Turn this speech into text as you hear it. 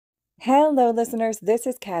Hello, listeners. This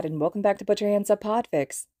is Kat, and welcome back to Put Your Hands Up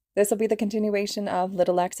Podfics. This will be the continuation of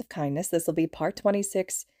Little Acts of Kindness. This will be part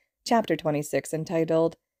 26, chapter 26,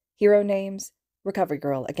 entitled Hero Names, Recovery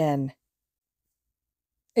Girl Again.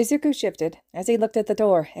 Izuku shifted as he looked at the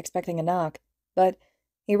door, expecting a knock, but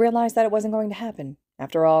he realized that it wasn't going to happen.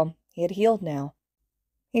 After all, he had healed now.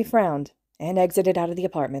 He frowned and exited out of the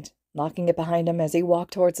apartment, locking it behind him as he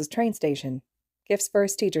walked towards his train station, gifts for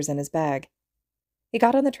his teachers in his bag. He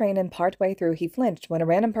got on the train and partway through he flinched when a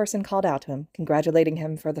random person called out to him, congratulating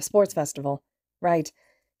him for the sports festival. Right.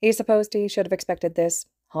 He supposed he should have expected this.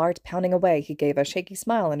 Heart pounding away, he gave a shaky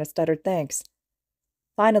smile and a stuttered thanks.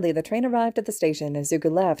 Finally, the train arrived at the station and Izuku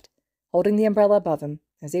left, holding the umbrella above him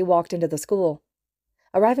as he walked into the school.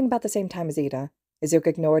 Arriving about the same time as Ida, Izuku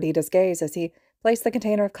ignored Ida's gaze as he placed the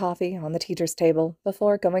container of coffee on the teacher's table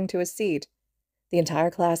before going to his seat. The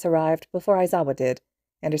entire class arrived before Aizawa did,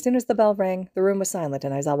 and as soon as the bell rang, the room was silent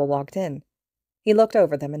and Aizawa walked in. He looked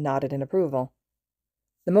over them and nodded in approval.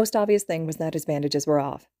 The most obvious thing was that his bandages were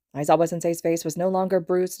off. Aizawa-sensei's face was no longer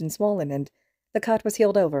bruised and swollen, and the cut was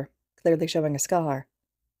healed over, clearly showing a scar.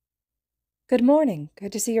 "Good morning.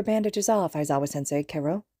 Good to see your bandages off, Aizawa-sensei,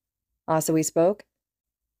 Kero." Asui spoke.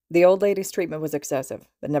 "The old lady's treatment was excessive,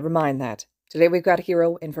 but never mind that. Today we've got a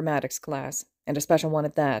hero informatics class, and a special one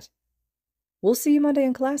at that. We'll see you Monday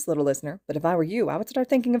in class, little listener, but if I were you, I would start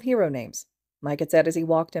thinking of hero names," Mike had said as he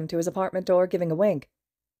walked him to his apartment door, giving a wink.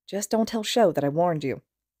 "Just don't tell Sho that I warned you."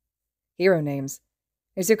 Hero names.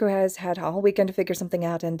 Izuku has had all weekend to figure something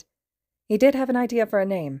out, and he did have an idea for a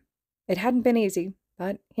name. It hadn't been easy,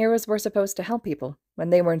 but heroes were supposed to help people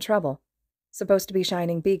when they were in trouble. Supposed to be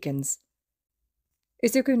shining beacons.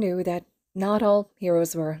 Izuku knew that not all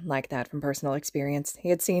heroes were like that from personal experience. He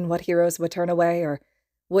had seen what heroes would turn away or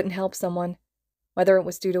wouldn't help someone, whether it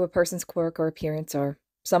was due to a person's quirk or appearance or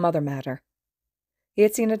some other matter. He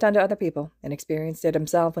had seen it done to other people, and experienced it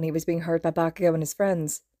himself when he was being hurt by Bakugo and his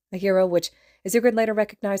friends, a hero which Izuku had later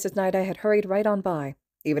recognized as Night Eye had hurried right on by,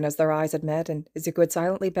 even as their eyes had met and Izuku had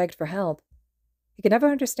silently begged for help. He could never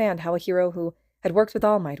understand how a hero who had worked with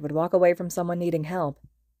All Might would walk away from someone needing help.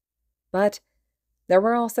 But there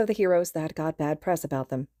were also the heroes that got bad press about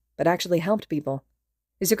them, but actually helped people.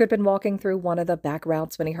 Izuku had been walking through one of the back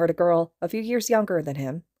routes when he heard a girl, a few years younger than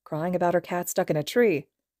him, crying about her cat stuck in a tree.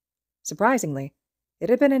 Surprisingly,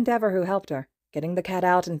 it had been Endeavor who helped her, getting the cat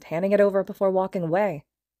out and handing it over before walking away.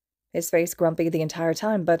 His face grumpy the entire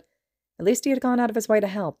time, but at least he had gone out of his way to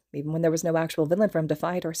help, even when there was no actual villain for him to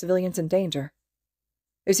fight or civilians in danger.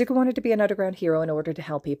 Izuku wanted to be an underground hero in order to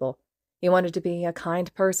help people. He wanted to be a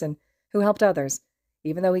kind person who helped others,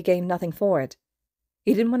 even though he gained nothing for it.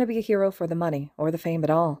 He didn't want to be a hero for the money or the fame at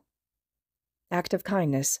all. Act of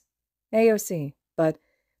kindness. AOC, but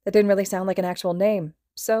that didn't really sound like an actual name,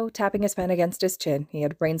 so tapping his pen against his chin, he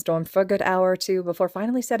had brainstormed for a good hour or two before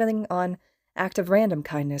finally settling on Act of Random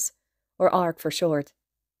Kindness, or ARC for short.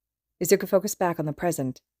 Izuku focused back on the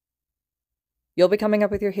present. "You'll be coming up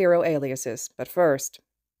with your hero aliases, but first,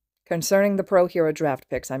 concerning the pro-hero draft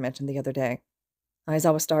picks I mentioned the other day."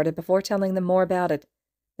 Aizawa started before telling them more about it.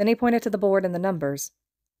 Then he pointed to the board and the numbers.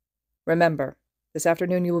 "Remember, this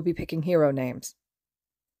afternoon you will be picking hero names."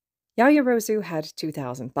 Yaoyorozu had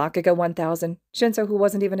 2,000, Bakugo 1,000, Shinso, who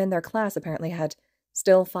wasn't even in their class, apparently had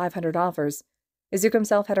still 500 offers. Izuku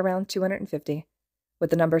himself had around 250, with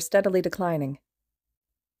the number steadily declining.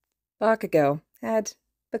 Bakugo had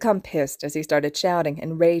become pissed as he started shouting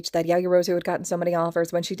and raged that Yaoyorozu had gotten so many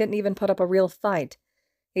offers when she didn't even put up a real fight.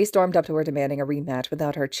 He stormed up to her demanding a rematch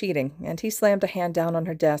without her cheating, and he slammed a hand down on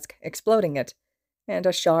her desk, exploding it, and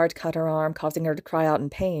a shard cut her arm, causing her to cry out in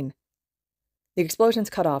pain. The explosions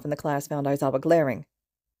cut off, and the class found Aizawa glaring.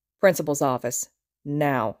 "Principal's office.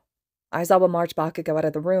 Now." Aizawa marched Bakugo out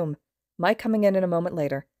of the room, Mike coming in a moment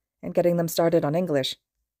later, and getting them started on English.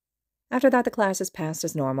 After that, the classes passed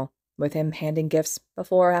as normal, with him handing gifts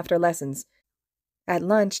before or after lessons. At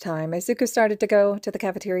lunchtime, Izuku started to go to the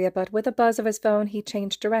cafeteria, but with a buzz of his phone, he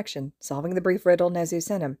changed direction, solving the brief riddle Nezu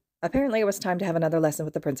sent him. Apparently, it was time to have another lesson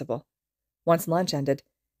with the principal. Once lunch ended,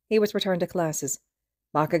 he was returned to classes.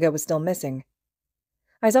 Bakugo was still missing.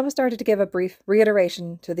 Aizawa started to give a brief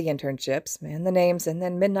reiteration to the internships and the names, and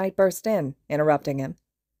then midnight burst in, interrupting him.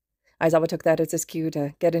 Aizawa took that as his cue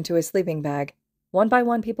to get into his sleeping bag. One by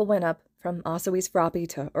one, people went up, from Asui's Froppy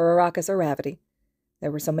to Uraraka's Uravity.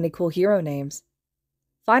 There were so many cool hero names.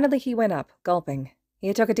 Finally, he went up, gulping.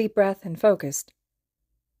 He took a deep breath and focused.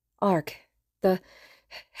 "Arc, the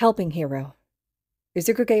helping hero."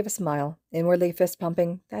 Izuku gave a smile, inwardly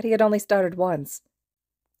fist-pumping that he had only stuttered once.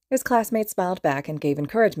 His classmates smiled back and gave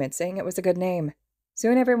encouragement, saying it was a good name.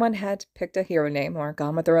 Soon everyone had picked a hero name or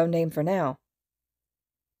gone with their own name for now.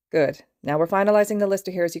 Good. Now we're finalizing the list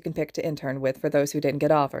of heroes you can pick to intern with for those who didn't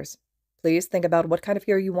get offers. Please think about what kind of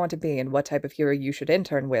hero you want to be and what type of hero you should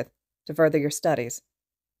intern with to further your studies.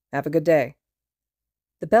 Have a good day.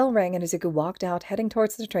 The bell rang and Izuku walked out, heading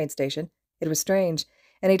towards the train station. It was strange,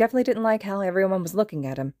 and he definitely didn't like how everyone was looking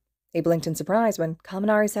at him. He blinked in surprise when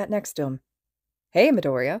Kaminari sat next to him. Hey,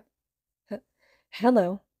 Midoriya.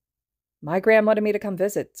 Hello. My gran wanted me to come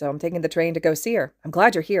visit, so I'm taking the train to go see her. I'm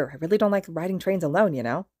glad you're here. I really don't like riding trains alone, you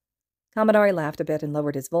know? Kaminari laughed a bit and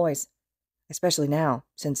lowered his voice. Especially now,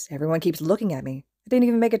 since everyone keeps looking at me. I didn't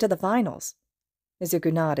even make it to the finals.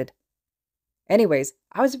 Izuku nodded. Anyways,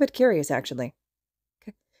 I was a bit curious, actually.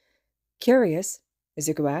 Curious?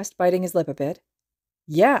 Izuku asked, biting his lip a bit.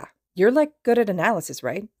 Yeah, you're, good at analysis,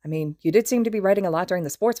 right? I mean, you did seem to be writing a lot during the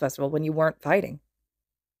sports festival when you weren't fighting.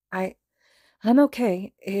 I'm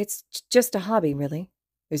okay. It's just a hobby, really.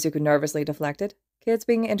 Izuku nervously deflected. Kids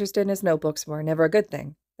being interested in his notebooks were never a good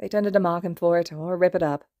thing. They tended to mock him for it, or rip it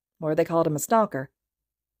up, or they called him a stalker.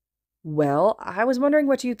 Well, I was wondering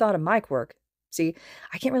what you thought of my quirk. See,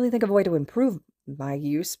 I can't really think of a way to improve my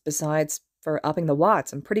use, besides for upping the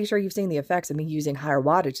watts. I'm pretty sure you've seen the effects of me using higher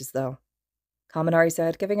wattages, though. Kaminari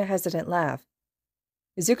said, giving a hesitant laugh.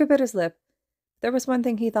 Izuku bit his lip. There was one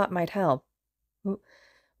thing he thought might help.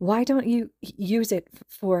 Why don't you use it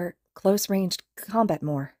for close-ranged combat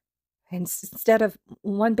more? Instead of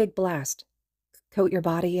one big blast. Coat your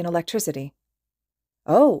body in electricity.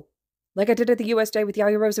 Oh, like I did at the USJ with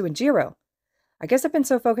Yaoyorozu and Jiro. I guess I've been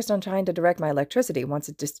so focused on trying to direct my electricity once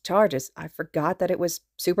it discharges, I forgot that it was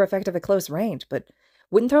super effective at close range, but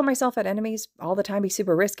wouldn't throw myself at enemies all the time be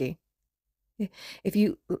super risky. If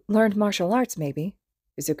you learned martial arts, maybe,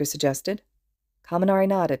 Izuku suggested. Kaminari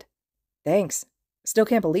nodded. Thanks. Still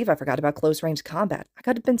can't believe I forgot about close-range combat. I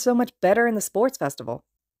could have been so much better in the sports festival.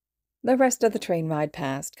 The rest of the train ride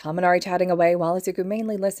passed, Kaminari chatting away while Izuku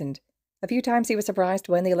mainly listened. A few times he was surprised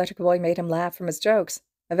when the electric boy made him laugh from his jokes.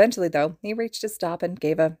 Eventually, though, he reached his stop and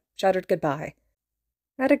gave a shuddered goodbye.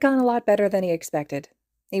 That had gone a lot better than he expected.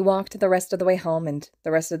 He walked the rest of the way home, and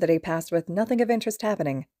the rest of the day passed with nothing of interest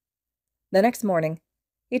happening. The next morning,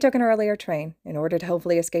 he took an earlier train in order to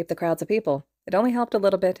hopefully escape the crowds of people. It only helped a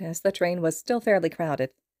little bit, as the train was still fairly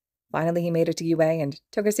crowded. Finally, he made it to UA and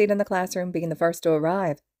took a seat in the classroom, being the first to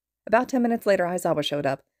arrive. About 10 minutes later, Aizawa showed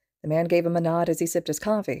up. The man gave him a nod as he sipped his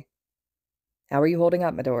coffee. How are you holding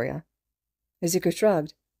up, Midoriya? Izuku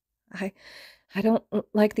shrugged. I don't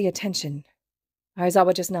like the attention.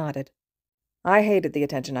 Aizawa just nodded. I hated the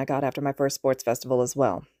attention I got after my first sports festival as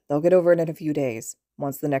well. They'll get over it in a few days,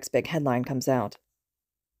 once the next big headline comes out.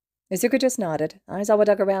 Izuku just nodded. Aizawa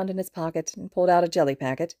dug around in his pocket and pulled out a jelly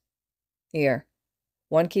packet. Here,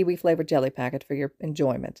 1 kiwi-flavored jelly packet for your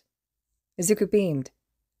enjoyment. Izuku beamed.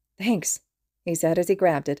 Thanks, he said as he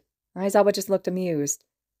grabbed it. Aizawa just looked amused.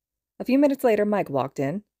 A few minutes later, Mike walked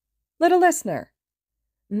in. Little listener.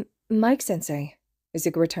 Mike-sensei,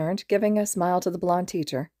 Izuku returned, giving a smile to the blonde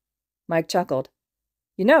teacher. Mike chuckled.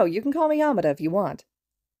 You know, you can call me Yamada if you want.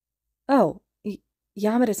 Oh,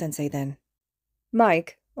 Yamada-sensei then.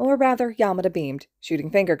 Mike, or rather Yamada beamed, shooting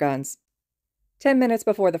finger guns. 10 minutes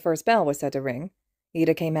before the first bell was set to ring,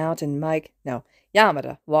 Ida came out and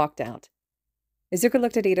Yamada walked out. Izuku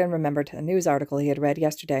looked at Ida and remembered a news article he had read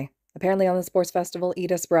yesterday. Apparently on the sports festival,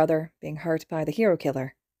 Ida's brother being hurt by the hero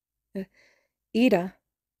killer. Ida?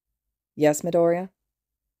 Yes, Midoriya?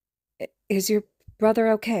 Is your brother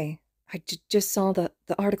okay? I just saw the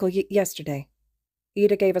article yesterday.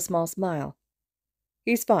 Ida gave a small smile.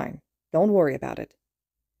 He's fine. Don't worry about it.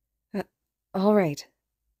 All right.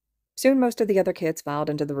 Soon most of the other kids filed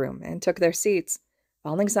into the room and took their seats,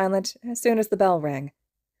 falling silent as soon as the bell rang.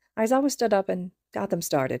 Aizawa stood up and got them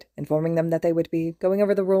started, informing them that they would be going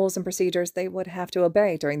over the rules and procedures they would have to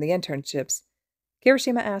obey during the internships.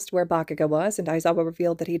 Kirishima asked where Bakugo was, and Aizawa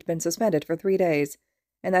revealed that he'd been suspended for 3 days,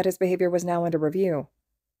 and that his behavior was now under review.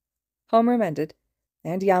 Homeroom ended,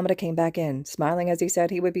 and Yamada came back in, smiling as he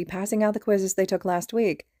said he would be passing out the quizzes they took last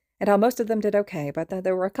week, and how most of them did okay, but that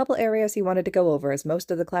there were a couple areas he wanted to go over as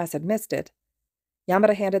most of the class had missed it.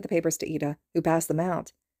 Yamada handed the papers to Ida, who passed them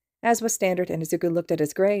out. As was standard, and Izuku looked at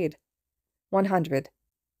his grade. 100.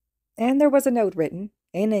 And there was a note written,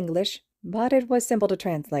 in English, but it was simple to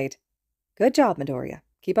translate. Good job, Midoriya.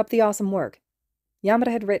 Keep up the awesome work.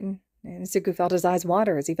 Yamada had written, and Izuku felt his eyes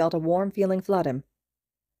water as he felt a warm feeling flood him.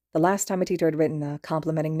 The last time a teacher had written a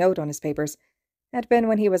complimenting note on his papers had been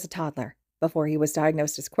when he was a toddler, before he was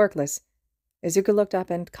diagnosed as quirkless. Izuku looked up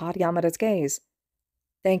and caught Yamada's gaze.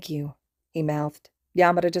 Thank you, he mouthed.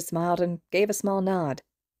 Yamada just smiled and gave a small nod.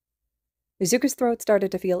 Izuku's throat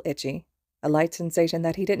started to feel itchy. a light sensation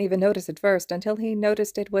that he didn't even notice at first until he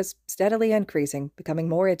noticed it was steadily increasing, becoming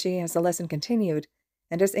more itchy as the lesson continued,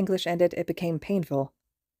 and as English ended, it became painful.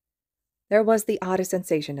 There was the oddest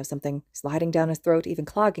sensation of something sliding down his throat, even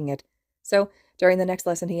clogging it, so during the next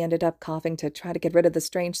lesson he ended up coughing to try to get rid of the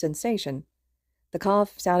strange sensation. The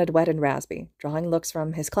cough sounded wet and raspy, drawing looks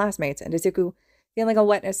from his classmates, and Izuku, feeling a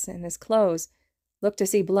wetness in his clothes, looked to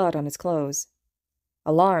see blood on his clothes.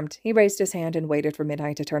 Alarmed, he raised his hand and waited for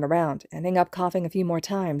Midnight to turn around, ending up coughing a few more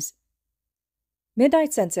times.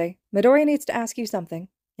 "Midnight-sensei, Midoriya needs to ask you something,"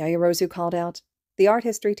 Yaoyorozu called out. The art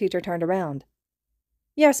history teacher turned around.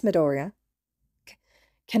 "Yes, Midoriya."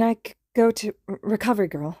 Can I go to Recovery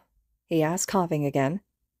Girl?" he asked, coughing again.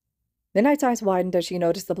 Midnight's eyes widened as she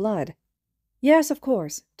noticed the blood. "Yes, of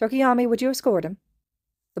course. Tokiyami, would you escort him?"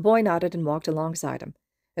 The boy nodded and walked alongside him,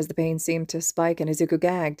 as the pain seemed to spike and Izuku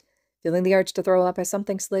gagged, feeling the urge to throw up as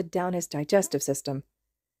something slid down his digestive system.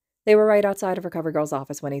 They were right outside of Recovery Girl's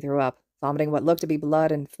office when he threw up, vomiting what looked to be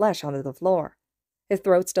blood and flesh onto the floor. His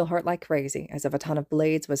throat still hurt like crazy, as if a ton of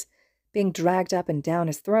blades was being dragged up and down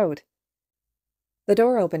his throat. The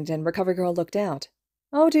door opened and Recovery Girl looked out.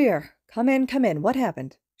 "Oh dear, come in, what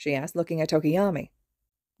happened?" she asked, looking at Tokiyami.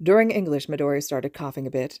 During English, Midoriya started coughing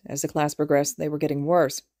a bit. As the class progressed, they were getting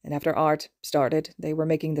worse, and after art started, they were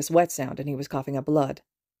making this wet sound and he was coughing up blood.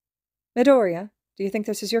 "Midoriya, do you think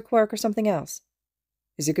this is your quirk or something else?"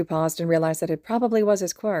 Izuku paused and realized that it probably was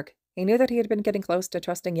his quirk. He knew that he had been getting close to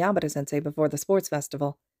trusting Yamada-sensei before the sports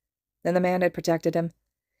festival. Then the man had protected him,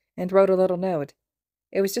 and wrote a little note.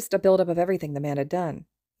 It was just a build-up of everything the man had done,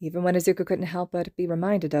 even when Izuku couldn't help but be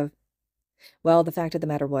reminded of... Well, the fact of the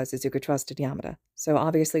matter was Izuku trusted Yamada, so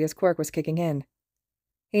obviously his quirk was kicking in.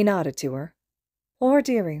 He nodded to her. "Poor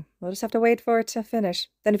dearie, we'll just have to wait for it to finish.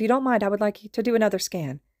 Then if you don't mind, I would like to do another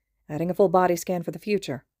scan, adding a full body scan for the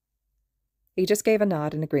future." He just gave a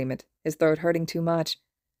nod in agreement, his throat hurting too much.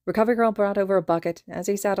 Recovery Girl brought over a bucket as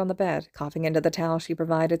he sat on the bed, coughing into the towel she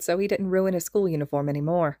provided so he didn't ruin his school uniform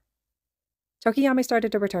anymore. Tokiyami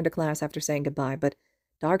started to return to class after saying goodbye, but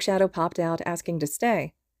Dark Shadow popped out, asking to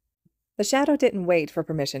stay. The shadow didn't wait for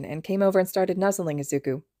permission and came over and started nuzzling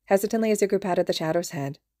Izuku. Hesitantly, Izuku patted the shadow's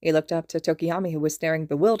head. He looked up to Tokiyami, who was staring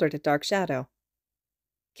bewildered at Dark Shadow.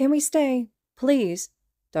 "Can we stay, please?"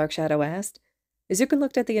 Dark Shadow asked. Izuku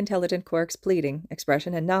looked at the intelligent quirk's pleading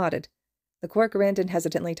expression and nodded. The quirk grinned and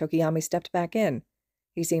hesitantly Tokiyami stepped back in.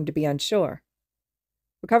 He seemed to be unsure.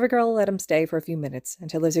 Recovery Girl let him stay for a few minutes,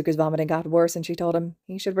 until Izuku's vomiting got worse and she told him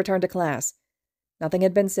he should return to class. Nothing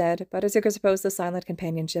had been said, but Izuku supposed the silent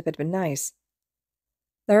companionship had been nice.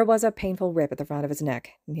 There was a painful rip at the front of his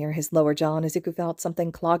neck, near his lower jaw, and Izuku felt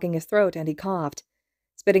something clogging his throat, and he coughed,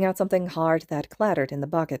 spitting out something hard that clattered in the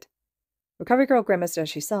bucket. Recovery Girl grimaced as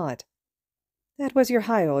she saw it. "That was your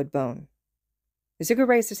hyoid bone." Izuku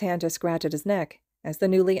raised his hand to scratch at his neck, as the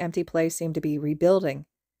newly empty place seemed to be rebuilding.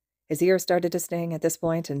 His ears started to sting at this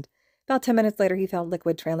point, and about 10 minutes later he felt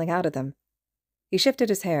liquid trailing out of them. He shifted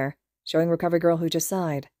his hair, showing Recovery Girl, who just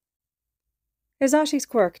sighed. "Hizashi's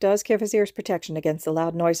quirk does give his ears protection against the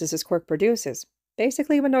loud noises his quirk produces.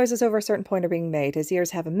 Basically, when noises over a certain point are being made, his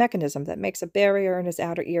ears have a mechanism that makes a barrier in his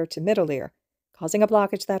outer ear to middle ear, causing a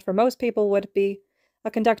blockage that for most people would be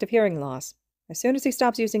a conductive hearing loss. As soon as he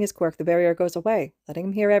stops using his quirk, the barrier goes away, letting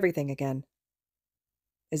him hear everything again."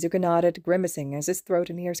 Izuku nodded, grimacing as his throat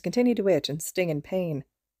and ears continued to itch and sting in pain.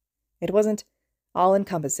 It wasn't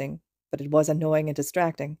all-encompassing, but it was annoying and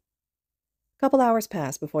distracting. A couple hours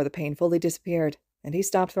passed before the pain fully disappeared, and he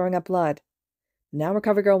stopped throwing up blood. Now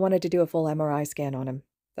Recovery Girl wanted to do a full MRI scan on him,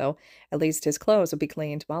 though at least his clothes would be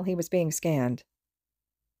cleaned while he was being scanned.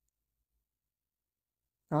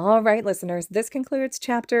 All right, listeners, this concludes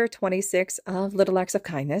Chapter 26 of Little Acts of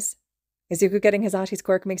Kindness. Izuku getting Hizashi's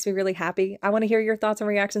quirk makes me really happy. I want to hear your thoughts and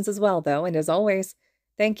reactions as well, though, and as always,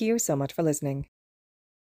 thank you so much for listening.